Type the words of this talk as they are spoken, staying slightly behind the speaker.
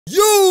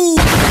Yo!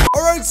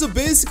 Alright, so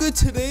basically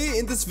today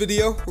in this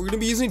video, we're gonna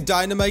be using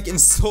Dynamike in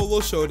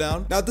solo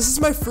showdown. Now, this is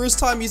my first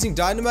time using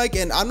Dynamike,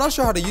 and I'm not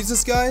sure how to use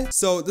this guy.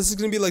 So this is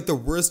gonna be like the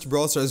worst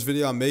Brawl Stars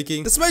video I'm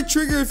making. This might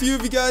trigger a few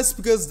of you guys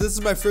because this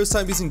is my first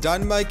time using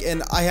Dynamike,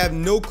 and I have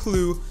no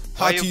clue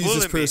how to use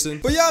this person.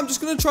 But yeah, I'm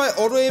just gonna try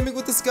auto-aiming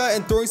with this guy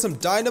and throwing some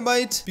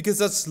dynamite because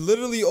that's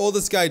literally all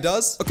this guy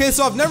does. Okay,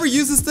 so I've never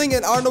used this thing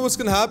and I don't know what's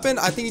gonna happen.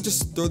 I think you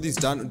just throw these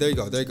down. There you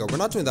go, there you go. We're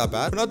not doing that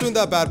bad. We're not doing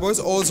that bad, boys.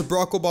 Oh, it's a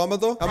Barack Obama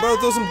though. I'm about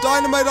to throw some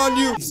dynamite on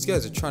you. These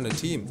guys are trying to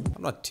team.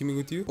 I'm not teaming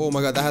with you. Oh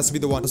my god, that has to be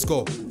the one. Let's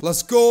go.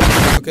 Let's go.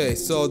 Okay,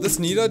 so this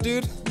Nita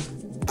dude,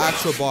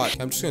 actual bot.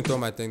 I'm just gonna throw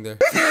my thing there.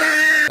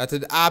 That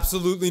did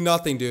absolutely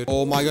nothing, dude.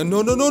 Oh my god.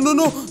 No, no, no, no,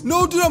 no.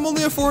 No, dude, I'm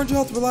only at 400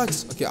 health.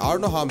 Relax. Okay, I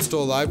don't know how I'm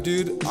still alive,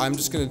 dude. I'm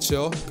just gonna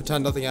chill.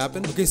 Pretend nothing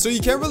happened. Okay, so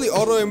you can't really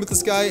auto-aim with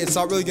this guy. It's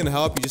not really gonna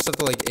help. You just have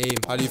to, like, aim.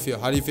 How do you feel?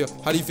 How do you feel?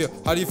 How do you feel?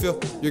 How do you feel?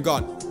 You're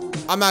gone.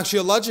 I'm actually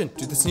a legend.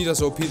 Dude, this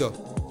Nita's OP, though.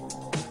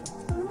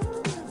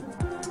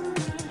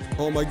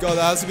 Oh my god,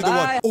 that has to be the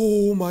one.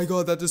 Oh my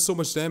god, that does so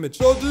much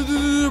damage. No,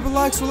 dude,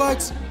 relax,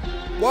 relax.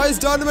 Why is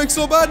Dynamike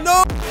so bad?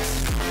 No!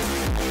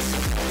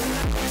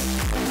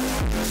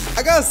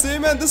 I gotta say,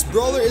 man, this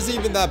brawler isn't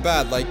even that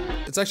bad. Like,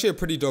 it's actually a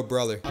pretty dope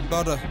brawler. I'm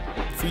about to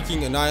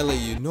freaking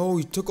annihilate you. No,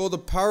 he took all the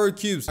power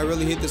cubes. I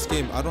really hate this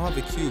game. I don't have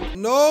a cube.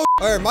 No!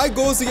 Alright, my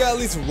goal is to get at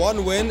least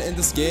one win in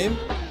this game.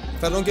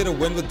 If I don't get a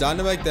win with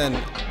Dynamite,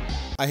 then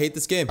I hate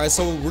this game. Alright,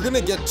 so we're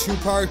gonna get 2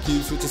 power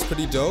cubes, which is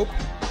pretty dope.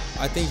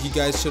 I think you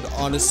guys should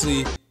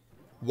honestly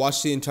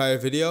watch the entire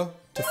video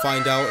to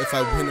find out if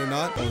I win or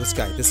not. Oh, this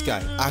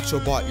guy. Actual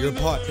bot. You're a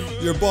bot.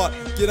 You're a bot.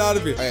 Get out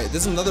of here. Alright,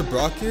 there's another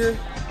Brock here.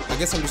 I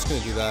guess I'm just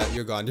gonna do that.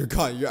 You're gone. You're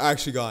gone. You're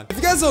actually gone. If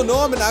you guys don't know,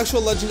 I'm an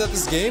actual legend at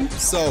this game.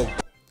 So,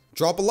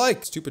 drop a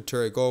like. Stupid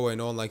turret. Go away.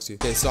 No one likes you.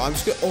 Okay, so I'm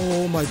just gonna...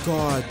 Oh my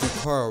god. Dude,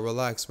 Carl,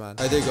 relax, man.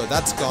 Alright, there you go.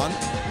 That's gone.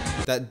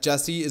 That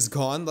Jesse is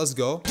gone. Let's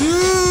go.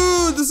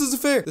 Dude, this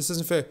isn't fair. This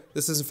isn't fair.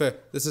 This isn't fair.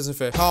 This isn't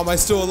fair. How am I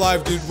still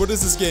alive, dude? What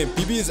is this game?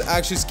 BB is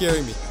actually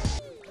scaring me.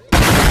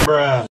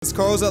 Bruh. This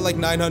Carl's at like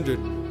 900.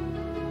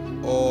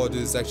 Oh,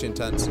 dude, it's actually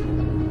intense.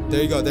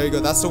 There you go. There you go.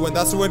 That's the win.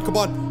 That's the win. Come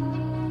on.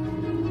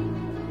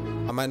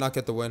 I might not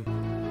get the win.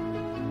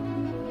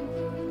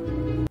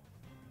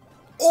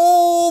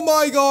 Oh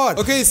my god.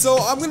 Okay, so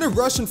I'm gonna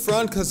rush in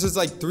front because there's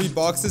like 3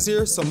 boxes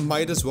here, so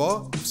might as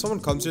well. If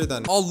someone comes here,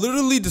 then I'll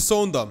literally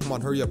disown them. Come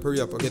on, hurry up,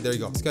 hurry up. Okay, there you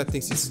go. This guy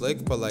thinks he's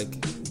slick, but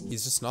like,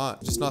 he's just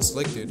not. Just not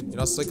slick, dude. You're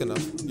not slick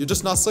enough. You're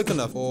just not slick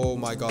enough. Oh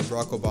my god,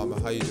 Barack Obama.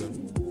 How you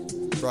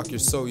doing? Brock, you're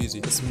so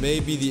easy. This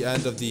may be the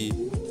end of the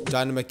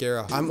Dynamike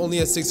era. I'm only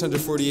at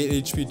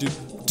 648 HP,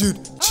 dude.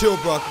 Dude, chill,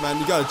 Brock, man.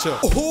 You gotta chill.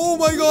 Oh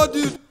my god,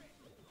 dude.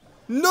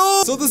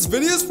 No! So this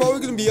video is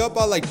probably gonna be up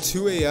at like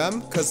 2 a.m.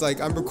 because like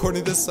I'm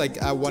recording this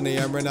like at 1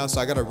 a.m. right now, so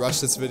I gotta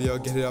rush this video,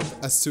 get it up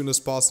as soon as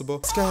possible.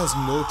 This guy has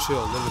no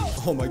chill, literally.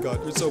 Oh my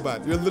god, you're so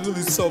bad. You're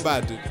literally so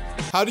bad, dude.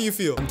 How do you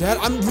feel? I'm dead.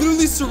 I'm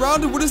literally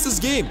surrounded. What is this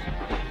game?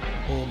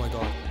 Oh my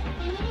god.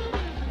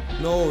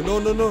 No, no,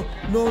 no, no,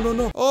 no, no,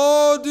 no.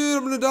 Oh, dude,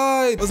 I'm gonna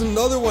die. There's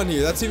another one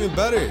here. That's even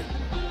better.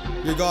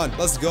 You're gone.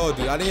 Let's go,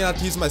 dude. I didn't even have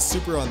to use my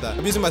super on that.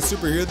 I'm using my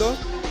super here though.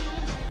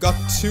 Got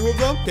 2 of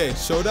them. Okay,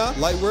 showdown.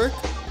 Light work.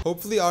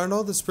 Hopefully, I don't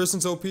know, this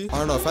person's OP. I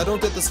don't know, if I don't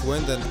get this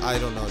win, then I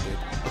don't know, dude.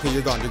 Okay,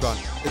 you're gone, you're gone.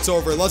 It's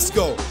over, let's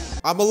go.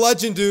 I'm a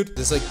legend, dude.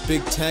 There's like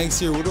big tanks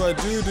here. What do I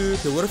do, dude?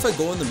 Okay, what if I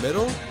go in the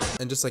middle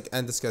and just like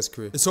end this guy's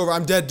career? It's over,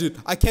 I'm dead, dude.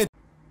 I can't.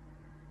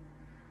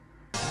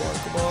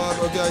 Come on.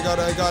 Okay, I got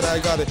it, I got it, I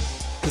got it.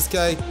 This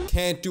guy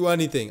can't do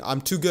anything.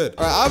 I'm too good.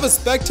 All right, I have a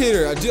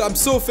spectator. Dude, I'm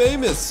so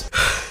famous.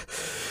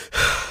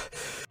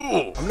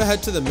 I'm gonna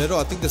head to the middle.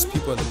 I think there's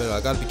people in the middle.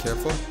 I gotta be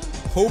careful.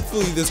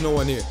 Hopefully, there's no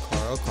one here.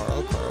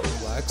 Carl,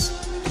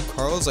 relax.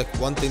 Carl's like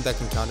one thing that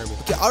can counter me.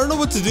 Okay, I don't know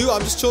what to do.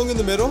 I'm just chilling in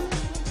the middle.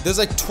 There's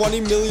like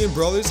 20 million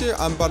brawlers here.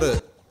 I'm about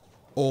to...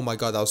 Oh my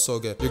god, that was so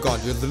good. You're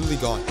gone. You're literally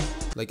gone.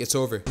 Like, it's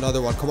over.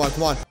 Another one. Come on,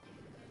 come on.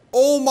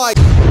 Oh my...